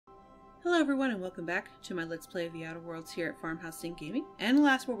Hello everyone and welcome back to my Let's Play of the Outer Worlds here at Farmhouse Inc. Gaming. And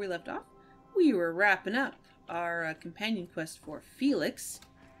last where we left off, we were wrapping up our companion quest for Felix.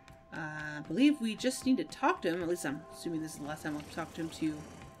 I believe we just need to talk to him, at least I'm assuming this is the last time I'll talk to him to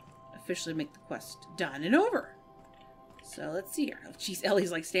officially make the quest done and over. So let's see here. Oh jeez,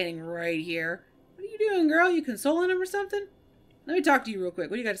 Ellie's like standing right here. What are you doing, girl? You consoling him or something? Let me talk to you real quick.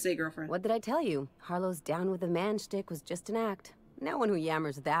 What do you got to say, girlfriend? What did I tell you? Harlow's down with the man shtick was just an act. No one who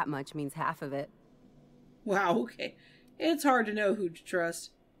yammers that much means half of it. Wow, okay. It's hard to know who to trust.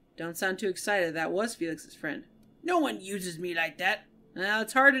 Don't sound too excited. That was Felix's friend. No one uses me like that. Well,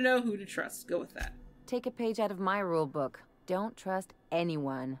 it's hard to know who to trust. Go with that. Take a page out of my rule book. Don't trust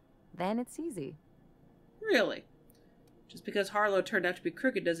anyone. Then it's easy. Really? Just because Harlow turned out to be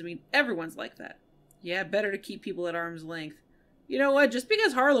crooked doesn't mean everyone's like that. Yeah, better to keep people at arm's length. You know what? Just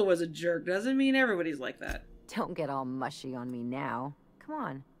because Harlow was a jerk doesn't mean everybody's like that. Don't get all mushy on me now. Come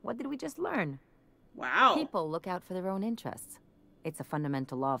on, what did we just learn? Wow. People look out for their own interests. It's a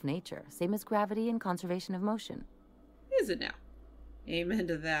fundamental law of nature, same as gravity and conservation of motion. Is it now? Amen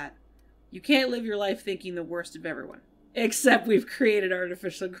to that. You can't live your life thinking the worst of everyone. Except we've created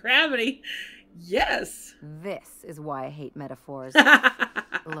artificial gravity. Yes. This is why I hate metaphors.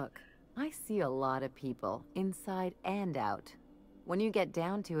 Look, I see a lot of people, inside and out. When you get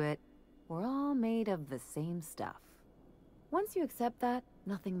down to it, we're all made of the same stuff. Once you accept that,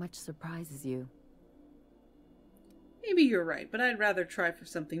 nothing much surprises you. Maybe you're right, but I'd rather try for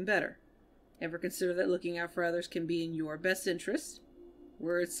something better. Ever consider that looking out for others can be in your best interest?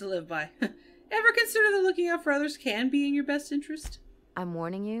 Words to live by. Ever consider that looking out for others can be in your best interest? I'm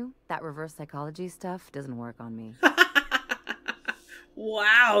warning you, that reverse psychology stuff doesn't work on me.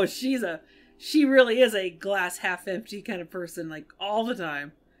 Wow, she really is a glass half empty kind of person, like all the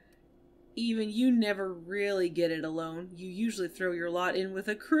time. Even you never really get it alone. You usually throw your lot in with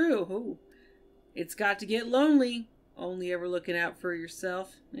a crew. Ooh. It's got to get lonely. Only ever looking out for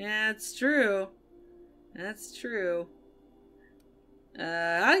yourself. Yeah, it's true. That's true. You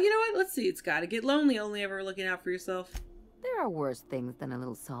know what? Let's see. It's got to get lonely. Only ever looking out for yourself. There are worse things than a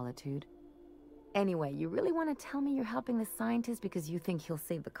little solitude. Anyway, you really want to tell me you're helping the scientist because you think he'll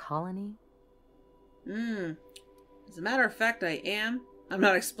save the colony? As a matter of fact, I am. I'm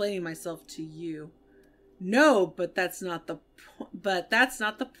not explaining myself to you. No, but that's not the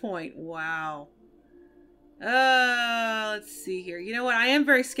point. Wow. Let's see here. You know what? I am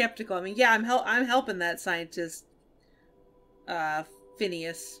very skeptical. I mean, yeah, I'm helping that scientist,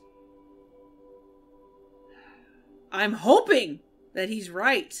 Phineas. I'm hoping that he's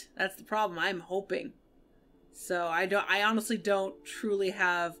right. That's the problem. I'm hoping. So I honestly don't truly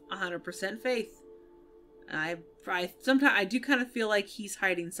have 100% faith. Sometimes I do kind of feel like he's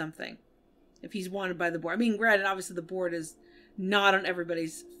hiding something. If he's wanted by the board. I mean, granted, obviously the board is not on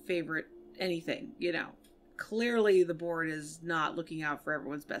everybody's favorite anything, you know. Clearly the board is not looking out for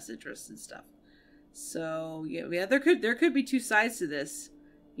everyone's best interests and stuff. So, yeah, there could be two sides to this,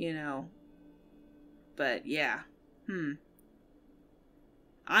 you know. But yeah.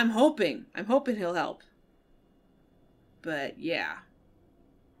 I'm hoping he'll help. But yeah.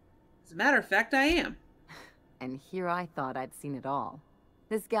 As a matter of fact, I am. And here I thought I'd seen it all.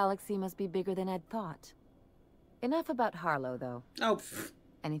 This galaxy must be bigger than I'd thought. Enough about Harlow, though. Oh, pfft.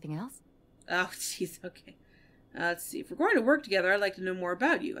 Anything else? Oh, jeez, okay. Let's see. If we're going to work together, I'd like to know more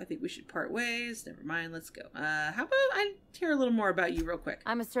about you. I think we should part ways. Never mind, let's go. How about I hear a little more about you real quick?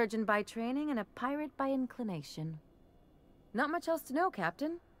 I'm a surgeon by training and a pirate by inclination. Not much else to know,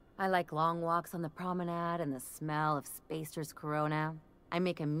 Captain. I like long walks on the promenade and the smell of Spacer's Corona. I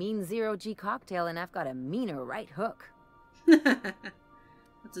make a mean zero-G cocktail and I've got a meaner right hook.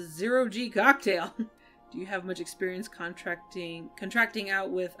 That's a zero-G cocktail. Do you have much experience contracting out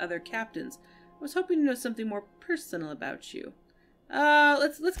with other captains? I was hoping to know something more personal about you.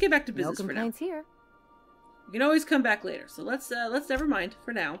 Let's get back to business for now. No complaints here. You can always come back later. So let's never mind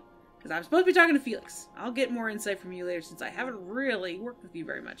for now, because I'm supposed to be talking to Felix. I'll get more insight from you later since I haven't really worked with you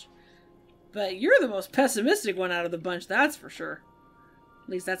very much. But you're the most pessimistic one out of the bunch, that's for sure. At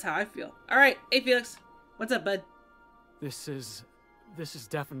least that's how I feel. All right, hey Felix, what's up, bud? This is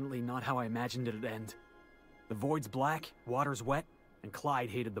definitely not how I imagined it'd end. The void's black, water's wet, and Clyde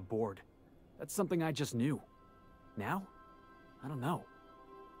hated the board. That's something I just knew. Now? I don't know.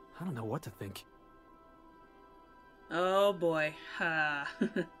 I don't know what to think. Oh boy.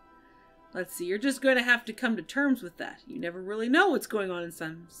 Let's see, you're just going to have to come to terms with that. You never really know what's going on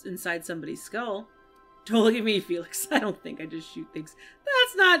inside somebody's skull. Don't look at me, Felix. I don't think I just shoot things.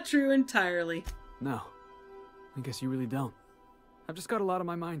 That's not true entirely. No. I guess you really don't. I've just got a lot on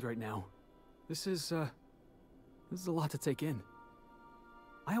my mind right now. This is a lot to take in.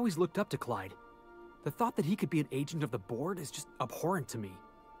 I always looked up to Clyde. The thought that he could be an agent of the board is just abhorrent to me.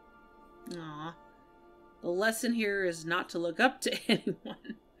 Aw. The lesson here is not to look up to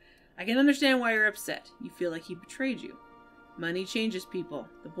anyone. I can understand why you're upset. You feel like he betrayed you. Money changes people.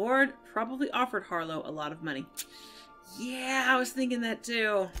 The board probably offered Harlow a lot of money. Yeah, I was thinking that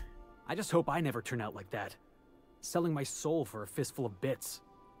too. I just hope I never turn out like that. Selling my soul for a fistful of bits.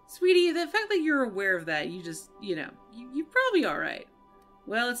 Sweetie, the fact that you're aware of that, you just, you're probably alright.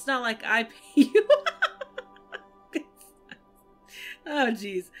 Well, it's not like I pay you. Oh,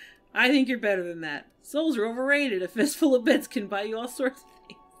 jeez. I think you're better than that. Souls are overrated. A fistful of bits can buy you all sorts of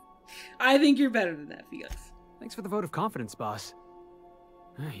things. I think you're better than that, Felix. Thanks for the vote of confidence, boss.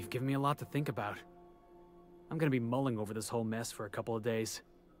 You've given me a lot to think about. I'm gonna be mulling over this whole mess for a couple of days.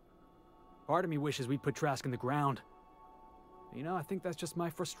 Part of me wishes we'd put Trask in the ground. You know, I think that's just my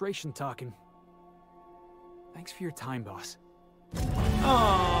frustration talking. Thanks for your time, boss.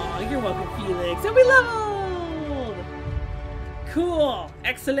 Aw, you're welcome, Felix. And we leveled! Cool.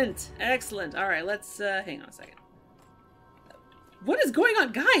 Excellent. Excellent. Alright, let's, hang on a second. What is going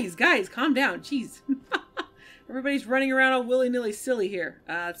on? Guys, calm down. Jeez. Everybody's running around all willy-nilly silly here.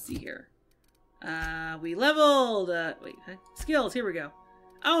 Let's see here. We leveled. Wait, huh? Skills. Here we go.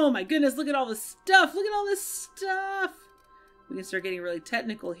 Oh my goodness, look at all this stuff. Look at all this stuff. We can start getting really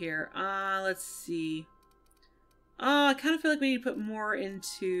technical here. Let's see. I kind of feel like we need to put more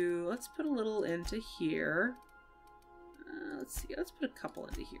into... Let's put a little into here. Let's see. Let's put a couple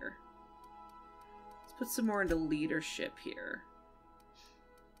into here. Let's put some more into leadership here.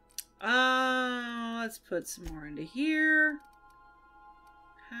 Let's put some more into here.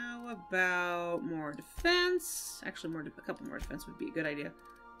 How about more defense? Actually, a couple more defense would be a good idea.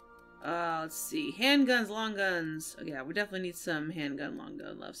 Let's see. Handguns, long guns. Oh, yeah, we definitely need some handgun, long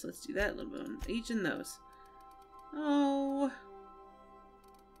gun left. So let's do that. A little bit on each in those. Oh.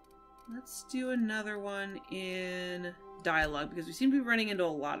 Let's do another one in dialogue because we seem to be running into a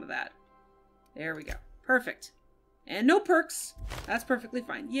lot of that. There we go. Perfect. And no perks. That's perfectly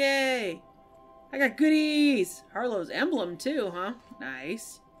fine. Yay! I got goodies! Harlow's emblem too, huh?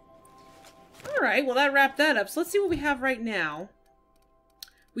 Nice. Alright, well that wrapped that up. So let's see what we have right now.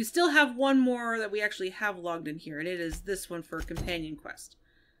 We still have one more that we actually have logged in here, and it is this one for companion quest.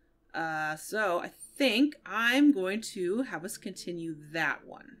 So I think I'm going to have us continue that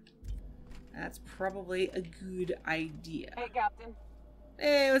one. That's probably a good idea. Hey, Captain.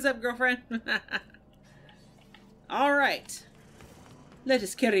 Hey, what's up, girlfriend? Alright. Let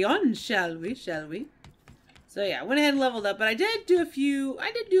us carry on, shall we? So yeah, I went ahead and leveled up, but I did do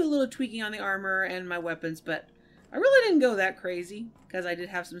a little tweaking on the armor and my weapons, but I really didn't go that crazy, because I did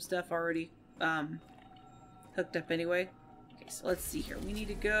have some stuff already hooked up anyway. Okay, so let's see here. We need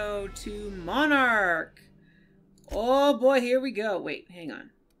to go to Monarch. Oh boy, here we go. Wait, hang on.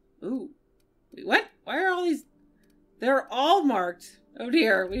 Ooh. Wait, what? Why are all these... They're all marked. Oh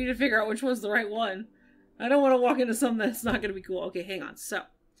dear, we need to figure out which one's the right one. I don't want to walk into something that's not going to be cool. Okay, hang on. So,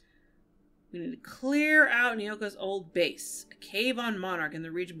 we need to clear out Nyoka's old base. A cave on Monarch in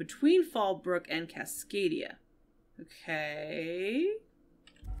the region between Fallbrook and Cascadia. Okay.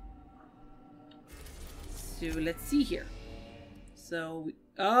 So, let's see here. So,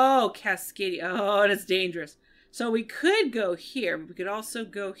 oh, Cascadia. Oh, and it's dangerous. So, we could go here, but we could also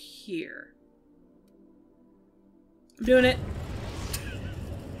go here. I'm doing it.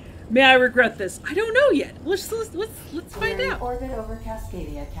 May I regret this? I don't know yet. Let's find out. Orbit over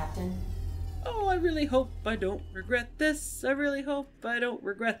Cascadia, Captain. Oh, I really hope I don't regret this. I really hope I don't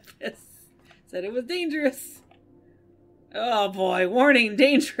regret this. Said it was dangerous. Oh boy, warning,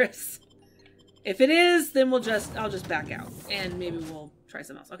 dangerous. If it is, then I'll just back out and maybe we'll try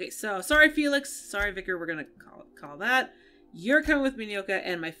something else. Okay, so sorry Felix, sorry Vicar, we're gonna call that. You're coming with me, Nyoka,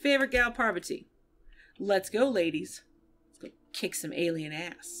 and my favorite gal, Parvati. Let's go, ladies. Kick some alien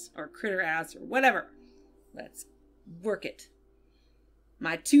ass or critter ass or whatever. Let's work it.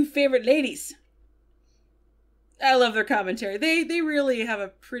 My two favorite ladies. I love their commentary. They really have a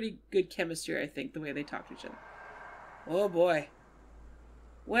pretty good chemistry, I think, the way they talk to each other. Oh boy.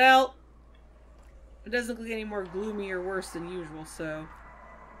 Well, it doesn't look any more gloomy or worse than usual, so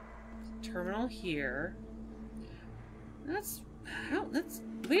terminal here. That's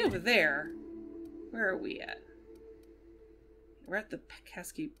way over there. Where are we at? We're at the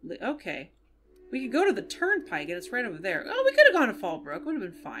Cascade. Okay. We could go to the Turnpike, and it's right over there. Oh, we could have gone to Fallbrook. Would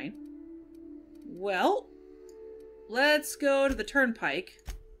have been fine. Well, let's go to the Turnpike.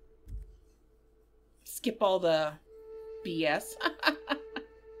 Skip all the BS.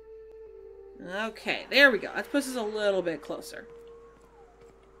 Okay, there we go. That puts us a little bit closer.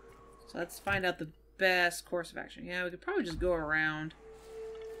 So let's find out the best course of action. Yeah, we could probably just go around.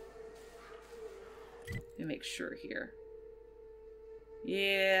 me make sure here.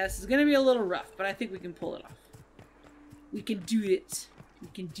 Yeah, this is gonna be a little rough, but I think we can pull it off. We can do it. We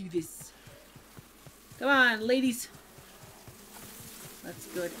can do this. Come on, ladies. That's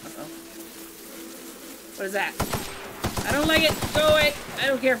good. Uh-oh. What is that? I don't like it. Go away. I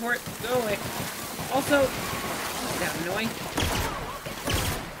don't care for it. Go away. Also, is that annoying?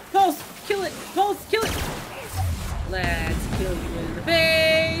 Pulse! Kill it! Pulse! Kill it! Let's kill you in the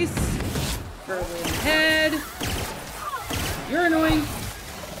face. Further in the head. You're annoying.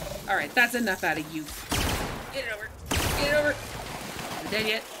 Alright, that's enough out of you. Get it over. Get it over. Not dead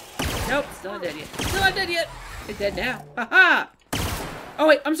yet. Nope, still not dead yet. Still not dead yet. It's dead now. Haha! Oh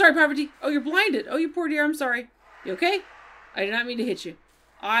wait, I'm sorry, Poverty. Oh, you're blinded. Oh, you poor dear, I'm sorry. You okay? I did not mean to hit you.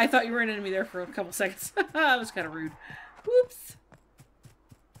 I thought you were an enemy there for a couple seconds. That was kind of rude. Whoops.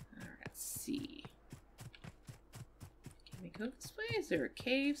 Alright, let's see. Can we go this way? Is there a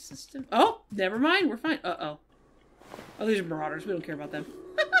cave system? Oh, never mind. We're fine. Uh-oh. Oh, these are marauders. We don't care about them.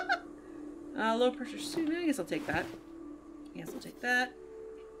 Low pressure suit. I guess I'll take that. I guess I'll take that.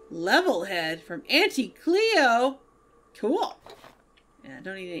 Level head from Auntie Cleo. Cool. Yeah, I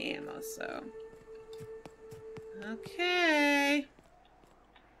don't need any ammo, so. Okay.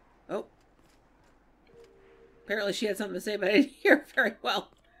 Oh. Apparently she had something to say, but I didn't hear it very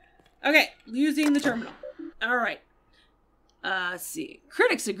well. Okay, using the terminal. Alright. Let's see.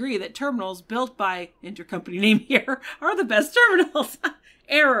 Critics agree that terminals built by intercompany name here are the best terminals.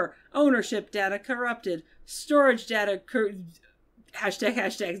 Error. Ownership data corrupted. Storage data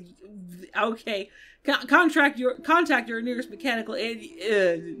hashtag. Okay. Contact your nearest mechanical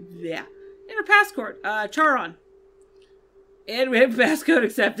yeah. Enter passcode. Charon. And we have passcode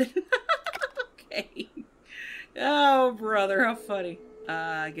accepted. Okay. Oh, brother, how funny.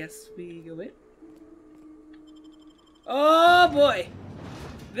 I guess we go in. Oh, boy.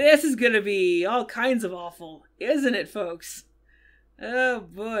 This is gonna be all kinds of awful, isn't it, folks? Oh,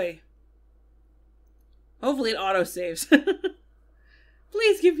 boy. Hopefully it auto-saves.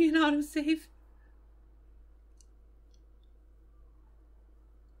 Please give me an auto-save.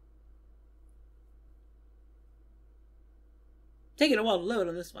 Taking a while to load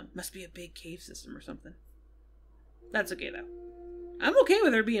on this one. Must be a big cave system or something. That's okay, though. I'm okay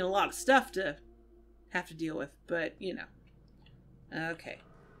with there being a lot of stuff to have to deal with, but, you know. Okay.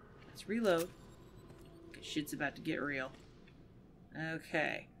 Let's reload. Shit's about to get real.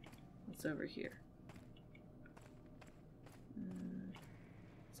 Okay. What's over here?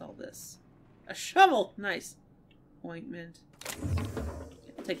 What's all this? A shovel! Nice. Ointment.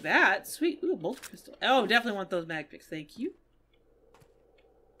 I'll take that. Sweet. Ooh, a bolt crystal. Oh, definitely want those mag picks. Thank you.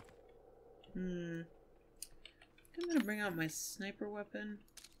 I'm gonna bring out my sniper weapon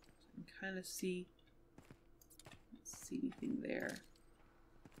and kind of see. Let's see anything there.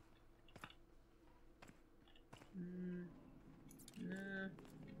 No.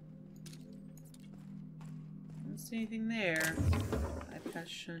 Don't see anything there. Bypass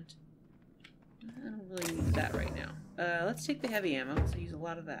shunt. I don't really need that right now. Let's take the heavy ammo. Let's use a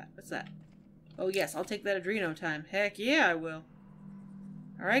lot of that. What's that? Oh yes, I'll take that Adreno time. Heck yeah, I will.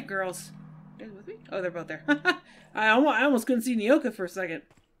 Alright, girls. You guys with me? Oh, they're both there. I almost couldn't see Nyoka for a second.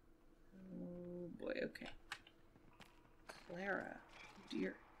 Oh boy, okay. Clara. Oh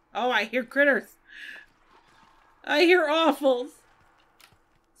dear. Oh, I hear critters. I hear awfuls.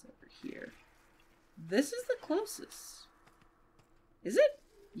 It's over here. This is the closest. Is it?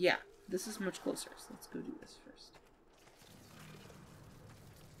 Yeah, this is much closer. So let's go do this first.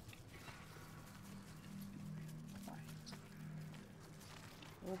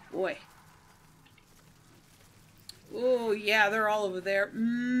 Oh boy. Oh yeah, they're all over there.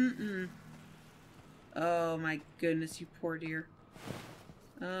 Oh my goodness, you poor dear.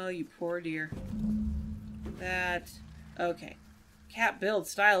 Oh, you poor dear. That. Okay. Cat build,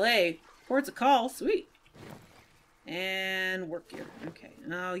 style A. Ports a call. Sweet. And work gear. Okay.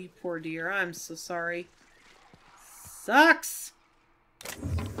 Oh, you poor dear. I'm so sorry. Sucks.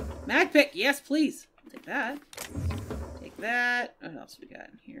 Mag pick. Yes, please. Take that. Take that. What else we got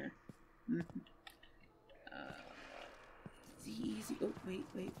in here? Easy. Oh,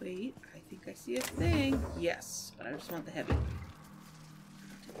 wait. I think I see a thing. Yes, but I just want the heavy. I'll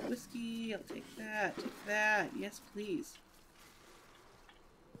take the whiskey. I'll take that. Take that. Yes, please.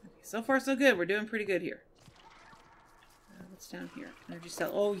 Okay, so far, so good. We're doing pretty good here. What's down here? Energy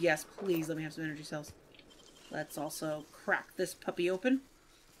cell. Oh, yes, please. Let me have some energy cells. Let's also crack this puppy open.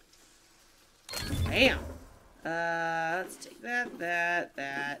 Bam. Let's take that.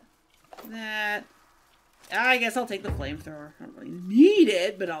 I guess I'll take the flamethrower. I don't really need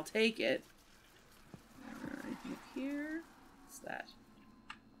it, but I'll take it. Anything up here? What's that?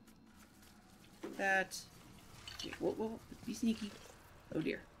 that. Wait, whoa. Be sneaky. Oh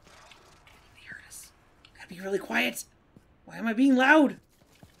dear. They heard us. Gotta be really quiet. Why am I being loud?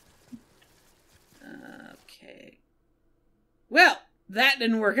 Okay. Well, that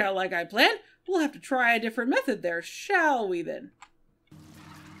didn't work out like I planned. We'll have to try a different method there, shall we then?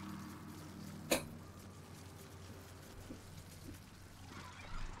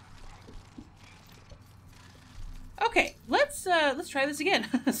 Okay, let's try this again.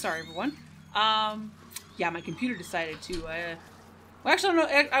 Sorry, everyone. Yeah, my computer decided to. Well, actually, no,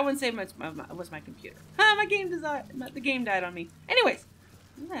 I wouldn't say it was my computer. The game died on me. Anyways,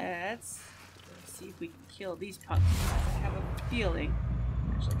 let's see if we can kill these punks. I have a feeling.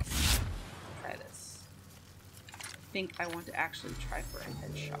 Actually, let's try this. I think I want to actually try for a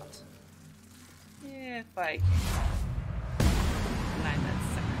headshot. If I can land that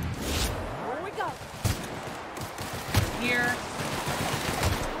second. Here we go. Here.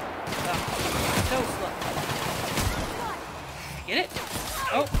 Oh, so slow. Get it?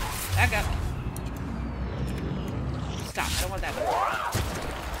 Oh, back up. Stop. I don't want that.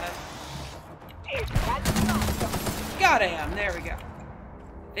 Got him. There we go.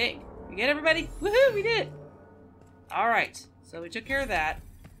 Big. We get everybody? Woohoo! We did it. All right. So we took care of that.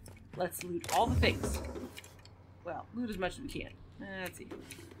 Let's loot all the things. Well, loot as much as we can. Let's see.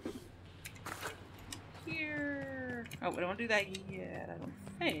 Here. Oh, we don't want to do that yet, I don't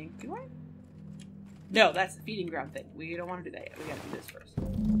think. Do I? No, that's the feeding ground thing. We don't want to do that yet. We gotta do this first.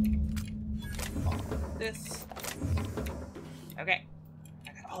 This. Okay.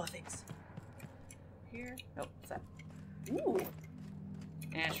 I got all the things. Here. Oh, what's that? Ooh.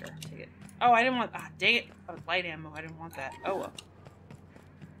 Yeah, sure. Take it. Oh, I didn't want. Ah, dang it. Oh, light ammo. I didn't want that. Oh, well.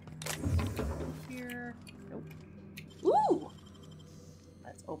 Here. Nope. Ooh!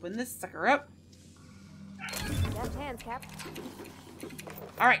 Let's open this sucker up. Left hands, Cap.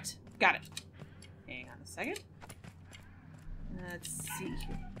 Alright, got it. Hang on a second. Let's see.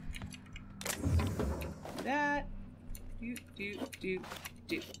 That. Do.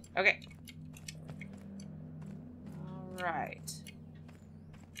 Okay. Alright.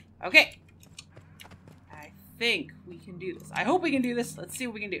 Okay. I think we can do this. I hope we can do this. Let's see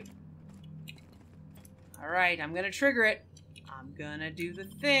what we can do. Alright, I'm gonna trigger it. I'm gonna do the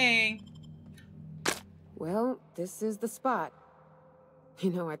thing. Well, this is the spot.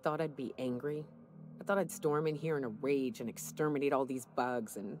 You know, I thought I'd be angry. I thought I'd storm in here in a rage and exterminate all these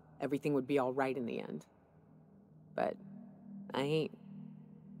bugs and everything would be all right in the end. But I ain't.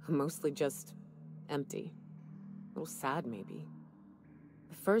 I'm mostly just empty. A little sad, maybe.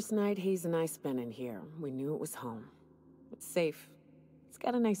 The first night Hayes and I spent in here, we knew it was home. It's safe. It's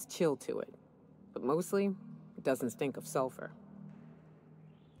got a nice chill to it. But mostly, it doesn't stink of sulfur.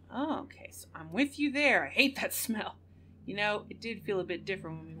 Oh, okay, so I'm with you there. I hate that smell. You know, it did feel a bit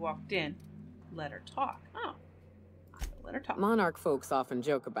different when we walked in. Let her talk. Oh, let her talk. Monarch folks often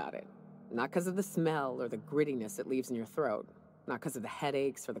joke about it. Not because of the smell or the grittiness it leaves in your throat. Not because of the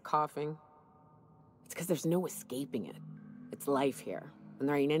headaches or the coughing. It's because there's no escaping it. It's life here, and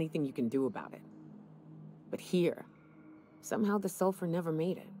there ain't anything you can do about it. But here, somehow the sulfur never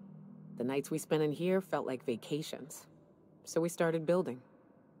made it. The nights we spent in here felt like vacations. So we started building.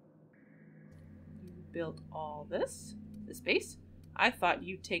 Built all this base. I thought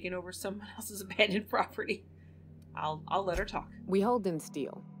you'd taken over someone else's abandoned property. I'll let her talk. We hauled in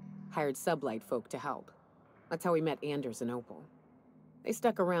steel, hired sublight folk to help. That's how we met Anders and Opal. They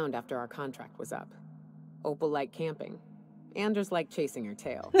stuck around after our contract was up. Opal liked camping. Anders liked chasing her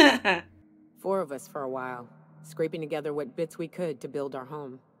tail. 4 of us for a while, scraping together what bits we could to build our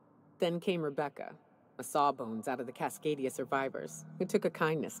home. Then came Rebecca, a sawbones out of the Cascadia survivors, who took a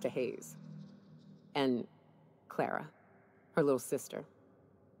kindness to Hayes. And Clara, her little sister.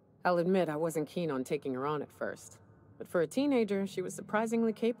 I'll admit I wasn't keen on taking her on at first, but for a teenager, she was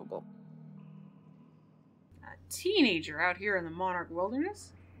surprisingly capable. A teenager out here in the Monarch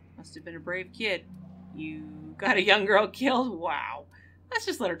Wilderness? Must have been a brave kid. You got a young girl killed? Wow. Let's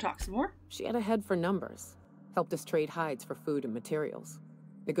just let her talk some more. She had a head for numbers, helped us trade hides for food and materials,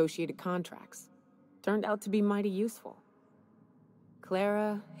 negotiated contracts. Turned out to be mighty useful.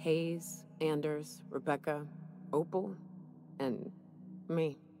 Clara, Hayes, Anders, Rebecca, Opal, and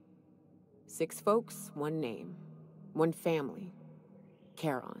me. 6 folks, 1 name, 1 family.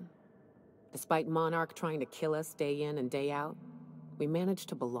 Charon. Despite Monarch trying to kill us day in and day out, we managed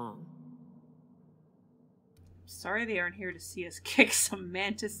to belong. Sorry they aren't here to see us kick some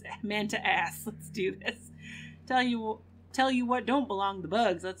manta ass. Let's do this. Tell you what don't belong to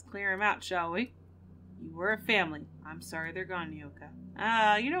bugs. Let's clear them out, shall we? You were a family. I'm sorry they're gone, Nyoka.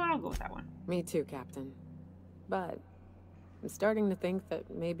 You know what? I'll go with that one. Me too, Captain. But I'm starting to think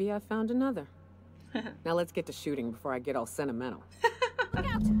that maybe I found another. Now let's get to shooting before I get all sentimental.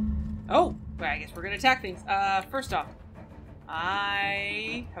 Oh, well, I guess we're gonna attack things. First off,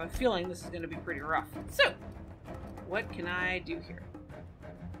 I have a feeling this is gonna be pretty rough. So, what can I do here?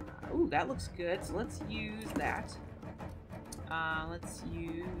 Ooh, that looks good. So let's use that. Let's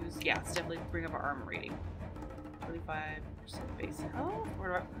definitely bring up our armor rating. 25% base health.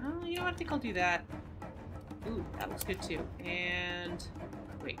 Oh, you know what? I think I'll do that. Ooh, that looks good too. And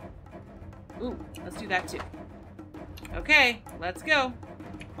wait. Ooh, let's do that too. Okay, let's go.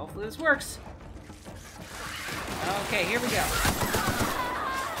 Hopefully this works. Okay, here we go.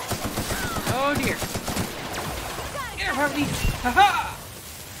 Oh dear. Get her, Harvey. Ha-ha!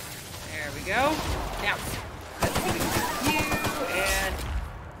 There we go. Now, let's do you and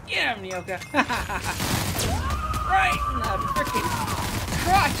get him, Nyoka. Right in the frickin'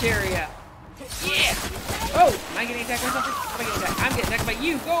 crotch area. Yeah! Oh, am I getting attacked by something? Am I getting attacked? I'm getting attacked by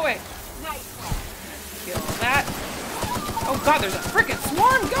you. Go away. Kill that. Oh god, there's a frickin'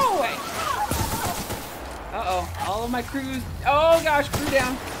 swarm. Go away. Uh-oh. All of my crews. Oh gosh, crew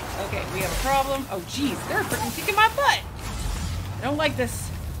down. Okay, we have a problem. Oh jeez, they're frickin' kicking my butt. I don't like this.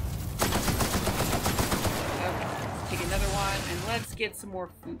 Okay, let's take another one and let's get some more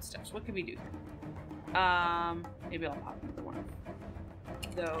foodstuffs. What can we do here? Maybe I'll pop another one of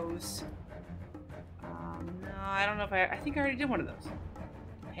those. No, I don't know if I think I already did one of those.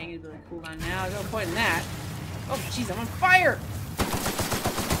 Hanging ability cooldown now. No point in that. Oh, jeez, I'm on fire!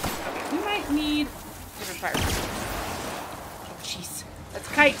 Okay, we might need different fire. Oh, jeez. Let's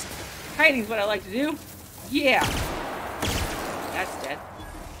kite. Kiting's what I like to do. Yeah. That's dead.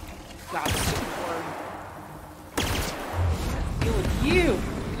 God, stupid word. Let's deal with you.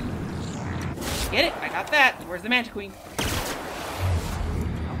 Get it? I got that. Where's the Manta Queen? Oh,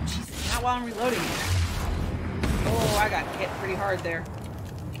 jeez. Not while I'm reloading. Oh, I got hit pretty hard there.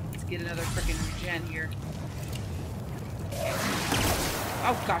 Let's get another frickin' regen here. Okay.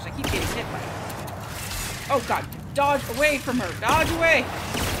 Oh gosh, I keep getting hit by her. Oh god, dodge away from her. Dodge away.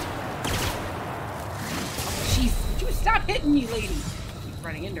 Oh jeez, would you stop hitting me, lady? I keep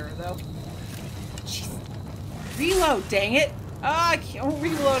running into her though. Jeez. Reload, dang it. I won't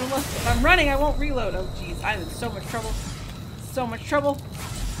reload unless if I'm running, I won't reload. Oh jeez, I'm in so much trouble. So much trouble.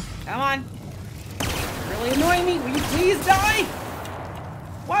 Come on. Really annoying me. Will you please die?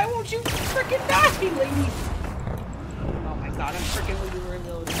 Why won't you frickin' die, lady? Oh my god, I'm frickin'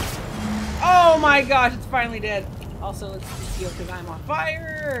 reloading. Oh my gosh, it's finally dead. Also, let's just heal because I'm on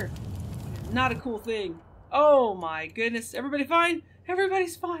fire. Not a cool thing. Oh my goodness. Everybody fine?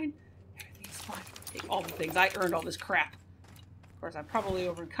 Everybody's fine. Everything's fine. Take all the things. I earned all this crap. Of course, I'm probably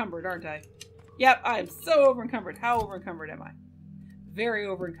over encumbered, aren't I? Yep, I am so over encumbered. How over encumbered am I? Very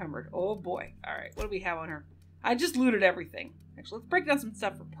over encumbered. Oh boy. Alright, what do we have on her? I just looted everything. Actually, let's break down some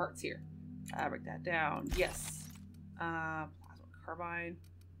stuff for parts here. Break that down. Yes. Plasma carbine.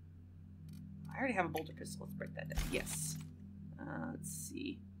 I already have a bolter pistol. Let's break that down. Yes. Let's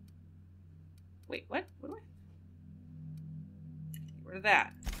see. Wait, what? What do I? Get rid of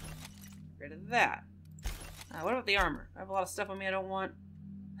that. Get rid of that. What about the armor? I have a lot of stuff on me I don't want.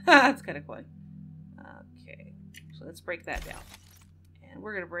 That's kind of funny. Okay. So let's break that down. And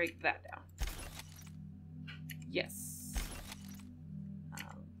we're going to break that down. Yes.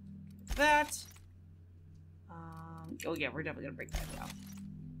 That. Oh yeah, we're definitely going to break that down.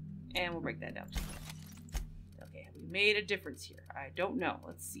 And we'll break that down too. Okay, have we made a difference here? I don't know.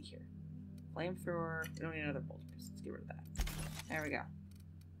 Let's see here. Flamethrower. We don't need another bolter pistol. Let's get rid of that. There we go.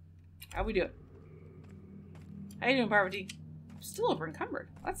 How we doing? How you doing, Parvati? I'm still over encumbered.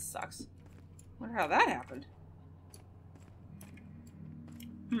 That sucks. Wonder how that happened.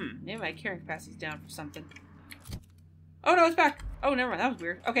 Maybe my carrying capacity's down for something. Oh no, it's back. Oh, never mind. That was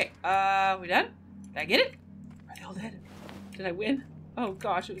weird. Okay, we done? Did I get it? Are they all dead? Did I win? Oh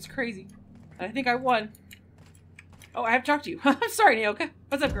gosh, it was crazy. I think I won. Oh, I have to talk to you. I'm sorry, Nyoka.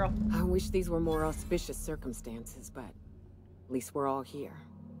 What's up, girl? I wish these were more auspicious circumstances, but at least we're all here.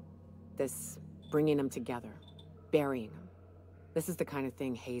 This bringing them together, burying them. This is the kind of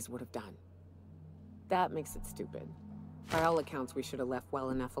thing Hayes would have done. That makes it stupid. By all accounts, we should have left well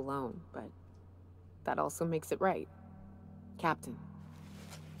enough alone, but that also makes it right. Captain,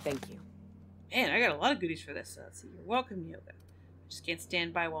 thank you. Man, I got a lot of goodies for this. Let's see. You're welcome, Nyoka. Just can't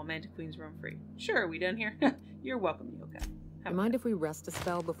stand by while Manta Queens roam free. Sure, are we done here? You're welcome, Nyoka. Mind if we rest a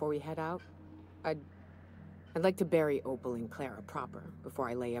spell before we head out? I'd like to bury Opal and Clara proper before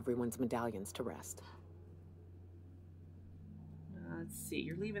I lay everyone's medallions to rest. Let's see.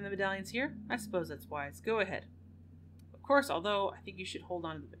 You're leaving the medallions here? I suppose that's wise. Go ahead. Of course, although I think you should hold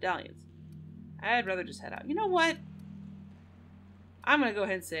on to the medallions. I'd rather just head out. You know what? I'm going to go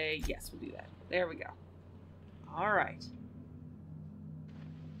ahead and say, yes, we'll do that. There we go. Alright. Is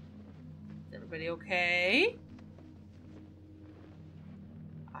everybody okay?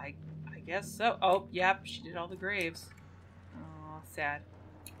 I guess so. Oh, yep, she did all the graves. Oh, sad.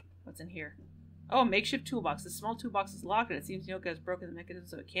 What's in here? Oh, makeshift toolbox. This small toolbox is locked, and it seems Nyoka has broken the mechanism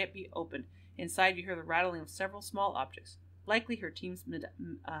so it can't be opened. Inside, you hear the rattling of several small objects. Likely her team's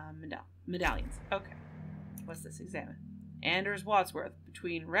medallions. Okay. What's this? Examine. Anders Wadsworth.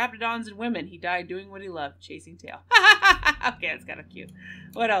 Between Raptidons and women, he died doing what he loved, chasing tail. Okay, that's kind of cute.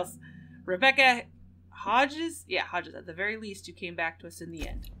 What else? Rebecca Hodges? Yeah, Hodges. At the very least, you came back to us in the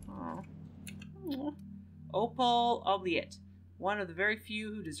end. Aww. Aww. Opal Obliette. One of the very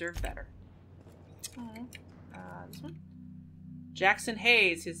few who deserve better. Aww. This one? Jackson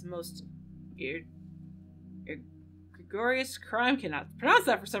Hayes. His most egregious crime, cannot pronounce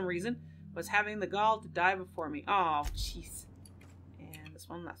that for some reason, was having the gall to die before me. Oh, jeez. And this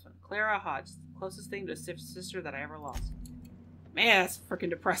one, last one. Clara Hodge. Closest thing to a sister that I ever lost. Man, that's freaking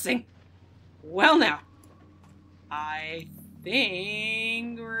depressing. Well, now. I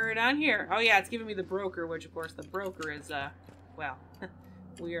think we're down here. Oh, yeah, it's giving me the broker, which, of course, the broker is, well,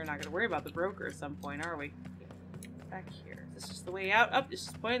 we are not going to worry about the broker at some point, are we? Back here. Is this just the way out? Oh, this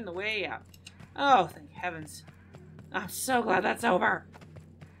is pointing the way out. Oh, thank heavens. I'm so glad that's over.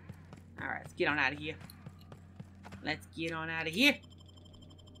 Alright, let's get on out of here. Let's get on out of here.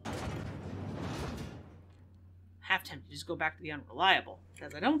 Half tempted to just go back to the unreliable,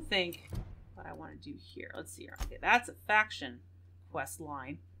 because I don't think what I want to do here. Let's see here. Okay, that's a faction quest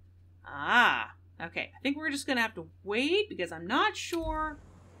line. Ah, okay. I think we're just gonna have to wait because I'm not sure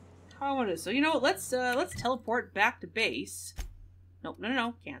how I want to. So you know what? Let's teleport back to base. Nope,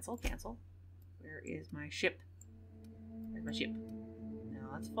 no. Cancel. Where is my ship? Where's my ship? No,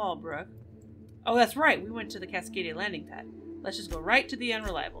 that's Fallbrook. Oh, that's right. We went to the Cascadia landing pad. Let's just go right to the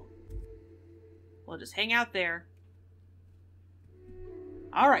unreliable. We'll just hang out there.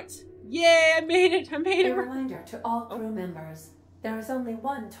 Alright. Yay, I made it! I made it! A reminder to all crew members. There is only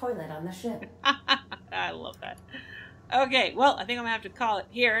one toilet on the ship. I love that. Okay, well, I think I'm going to have to call it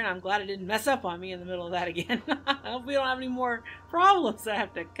here, and I'm glad it didn't mess up on me in the middle of that again. I hope we don't have any more problems that I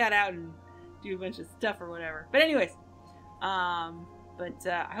have to cut out and do a bunch of stuff or whatever. But anyways, I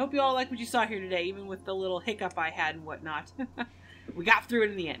hope you all like what you saw here today, even with the little hiccup I had and whatnot. We got through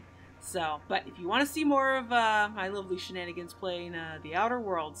it in the end. So, but if you want to see more of my lovely shenanigans playing The Outer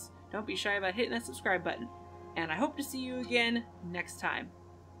Worlds, don't be shy about hitting that subscribe button. And I hope to see you again next time.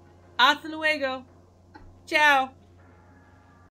 Hasta luego! Ciao!